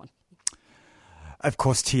up with someone. Of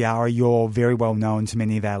course, Tiara, you're very well known to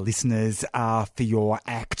many of our listeners for your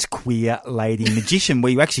act Queer Lady Magician,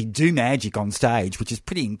 where you actually do magic on stage, which is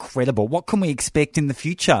pretty incredible. What can we expect in the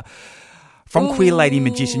future from Queer Lady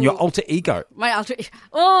Magician, your alter ego? My alter ego.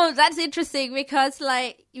 Oh, that's interesting because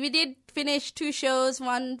we did finish 2 shows,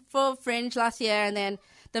 one for Fringe last year and then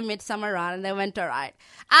the Midsummer Run, and they went all right.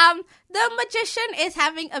 The magician is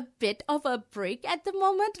having a bit of a break at the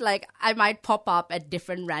moment. Like, I might pop up at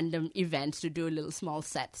different random events to do little small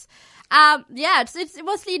sets. It's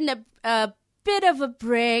mostly in a bit of a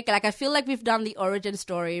break. Like, I feel like we've done the origin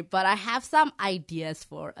story, but I have some ideas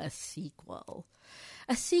for a sequel.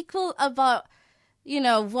 A sequel about,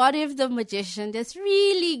 what if the magician just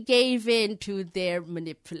really gave in to their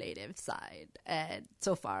manipulative side? And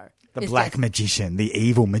so far, the black magician, the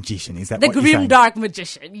evil magician, is that the what you're saying? grim dark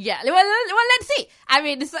magician? Yeah. Well, let's see. I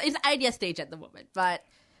mean, it's idea stage at the moment, but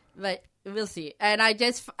we'll see. And I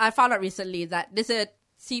found out recently that there's a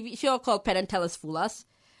TV show called Penn and Teller's Fool Us,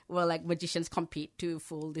 where like magicians compete to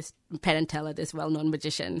fool this Penn and Teller, this well-known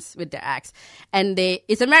magicians with their acts. And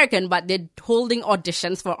it's American, but they're holding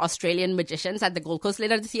auditions for Australian magicians at the Gold Coast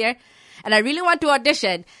later this year. And I really want to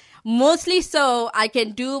audition, mostly so I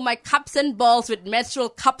can do my cups and balls with menstrual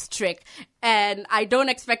cups trick. And I don't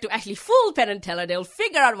expect to actually fool Penn and Teller. They'll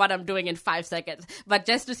figure out what I'm doing in 5 seconds. But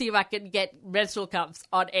just to see if I can get menstrual cups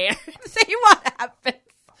on air, see what happens.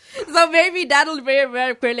 So maybe that'll be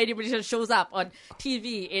where Queer Lady Magician shows up on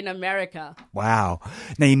TV in America. Wow.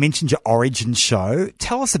 Now, you mentioned your origin show.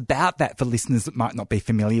 Tell us about that for listeners that might not be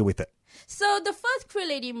familiar with it. So the first Queer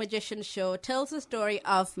Lady Magician show tells the story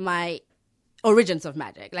of my origins of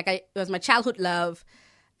magic. It was my childhood love.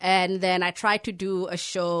 And then I tried to do a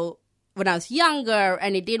show when I was younger,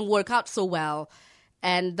 and it didn't work out so well.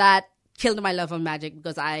 And that killed my love of magic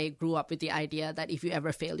because I grew up with the idea that if you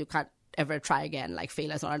ever fail, you can't ever try again. Like,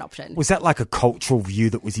 failure's not an option. Was that like a cultural view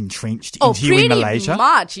that was entrenched into you in Malaysia? Pretty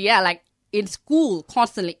much, yeah. Like, in school,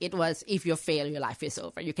 constantly it was, if you fail, your life is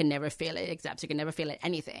over. You can never fail at exams. You can never fail at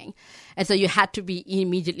anything. And so you had to be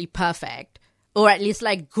immediately perfect, or at least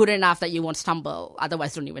like good enough that you won't stumble.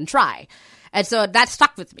 Otherwise, don't even try. And so that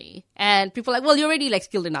stuck with me. And people are like, well, you're already like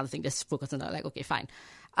skilled in other things. Just focus on that. Like, okay, fine.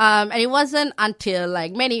 And it wasn't until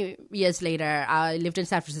like many years later, I lived in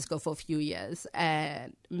San Francisco for a few years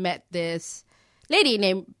and met this lady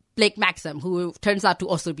named Blake Maxim, who turns out to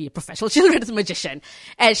also be a professional children's magician.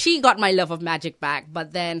 And she got my love of magic back.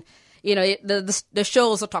 But then, the show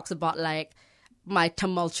also talks about like my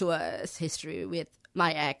tumultuous history with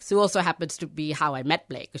my ex, who also happens to be how I met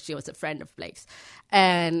Blake, because she was a friend of Blake's.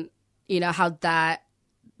 And, how that,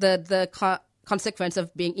 the consequence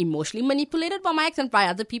of being emotionally manipulated by my ex and by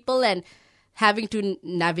other people, and having to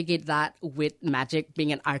navigate that with magic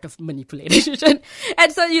being an art of manipulation.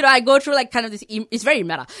 And so, I go through like kind of this, it's very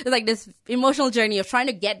meta. It's like this emotional journey of trying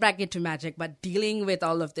to get back into magic, but dealing with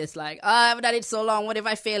all of this, like, I've done it so long. What if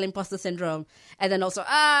I fail? Imposter syndrome. And then also,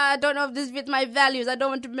 I don't know if this is with my values. I don't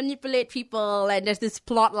want to manipulate people. And there's this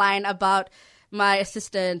plot line about my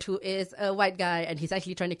assistant who is a white guy, and he's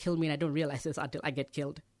actually trying to kill me, and I don't realize this until I get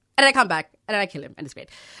killed. And I come back, and then I kill him, and it's great.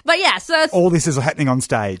 But yeah, so... all this is happening on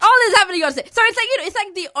stage. All this is happening on stage. So it's like, it's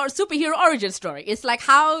like the superhero origin story. It's like,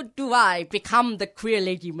 how do I become the queer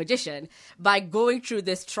lady magician by going through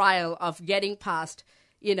this trial of getting past,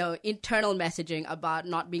 internal messaging about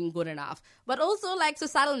not being good enough, but also like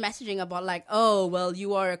societal messaging about like, oh, well,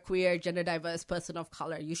 you are a queer, gender diverse person of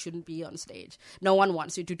color. You shouldn't be on stage. No one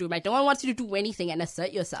wants you to do no one wants you to do anything and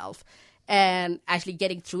assert yourself. And actually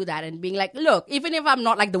getting through that and being like, look, even if I'm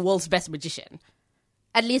not like the world's best magician,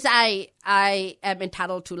 at least I am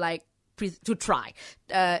entitled to like to try.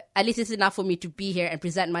 At least it's enough for me to be here and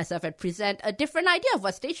present myself and present a different idea of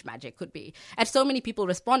what stage magic could be. And so many people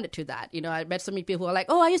responded to that. I met so many people who are like,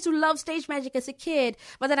 oh, I used to love stage magic as a kid,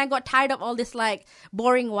 but then I got tired of all this like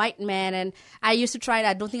boring white man, and I used to try it.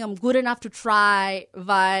 I don't think I'm good enough to try,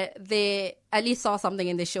 but they at least saw something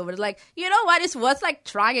in this show. But it's like, you know what? It's worth like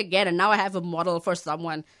trying again. And now I have a model for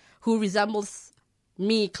someone who resembles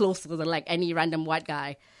me closer than like any random white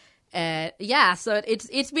guy. So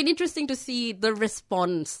it's been interesting to see the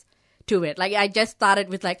response to it. Like, I just started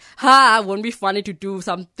with like, won't be funny to do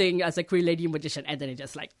something as a queer lady magician, and then it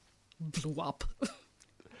just like blew up.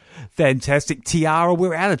 Fantastic. Tiara,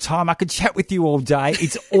 we're out of time. I could chat with you all day.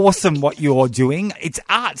 It's awesome what you're doing. It's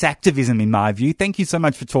arts activism in my view. Thank you so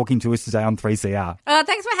much for talking to us today on 3CR.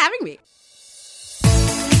 Thanks for having me.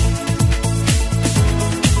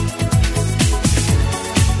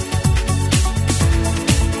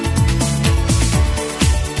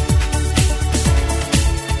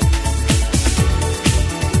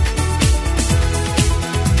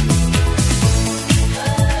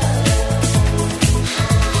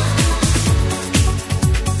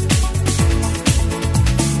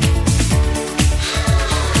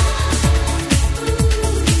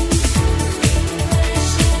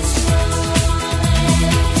 Strong.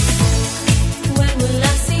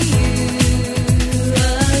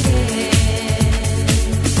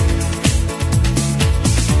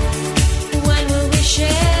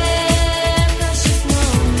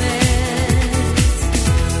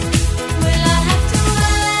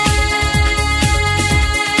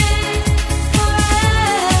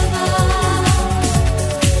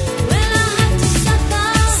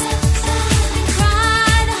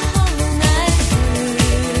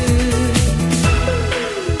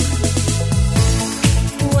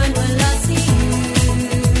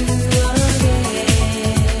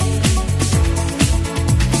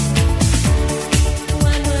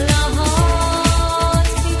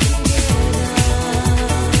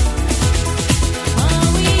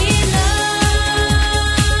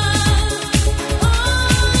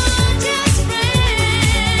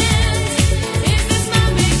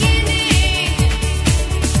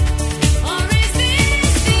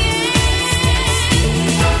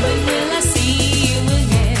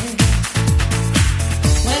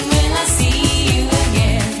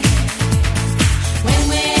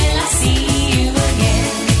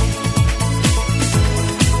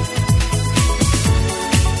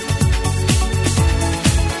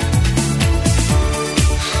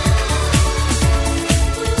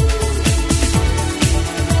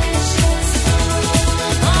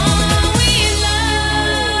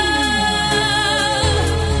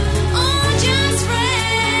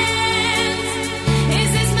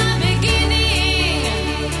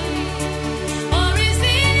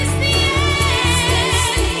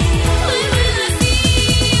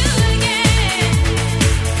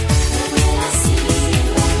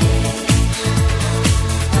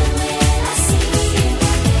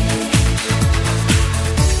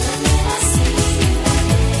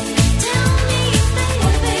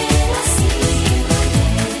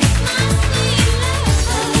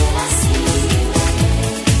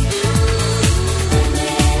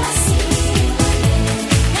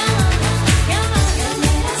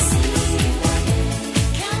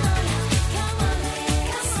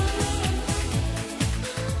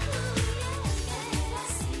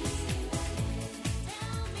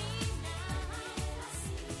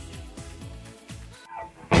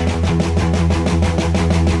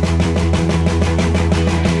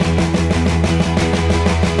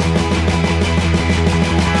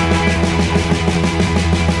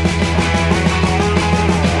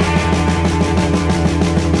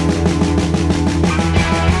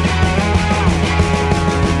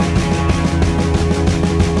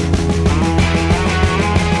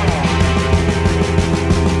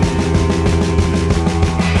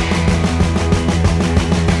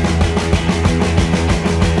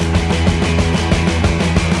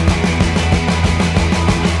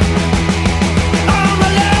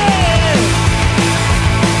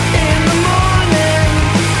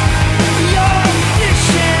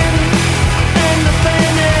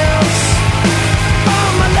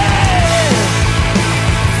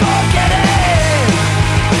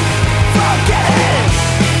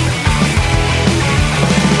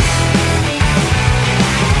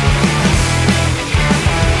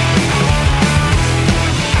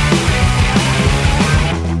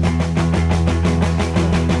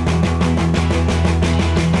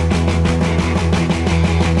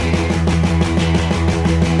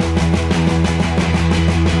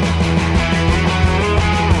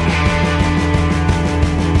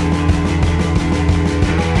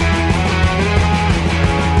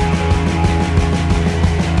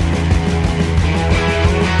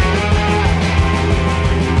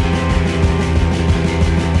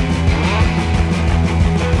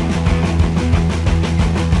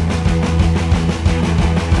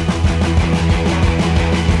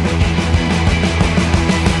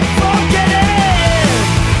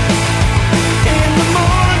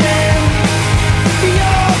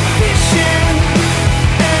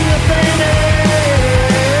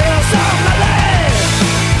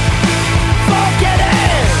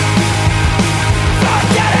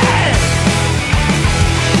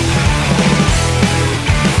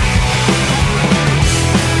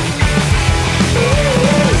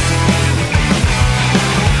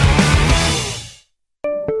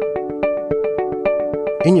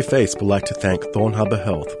 In Your Face would like to thank Thorn Harbour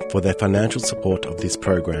Health for their financial support of this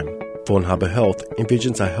program. Thorn Harbour Health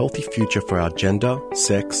envisions a healthy future for our gender,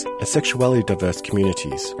 sex and sexuality diverse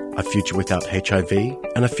communities, a future without HIV,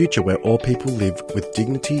 and a future where all people live with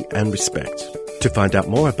dignity and respect. To find out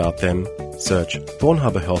more about them, search Thorn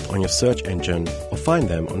Harbour Health on your search engine or find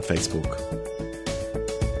them on Facebook.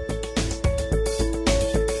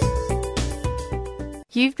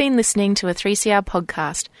 You've been listening to a 3CR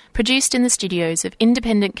podcast produced in the studios of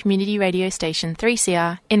independent community radio station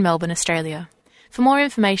 3CR in Melbourne, Australia. For more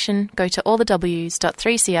information, go to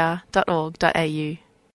allthews.3cr.org.au.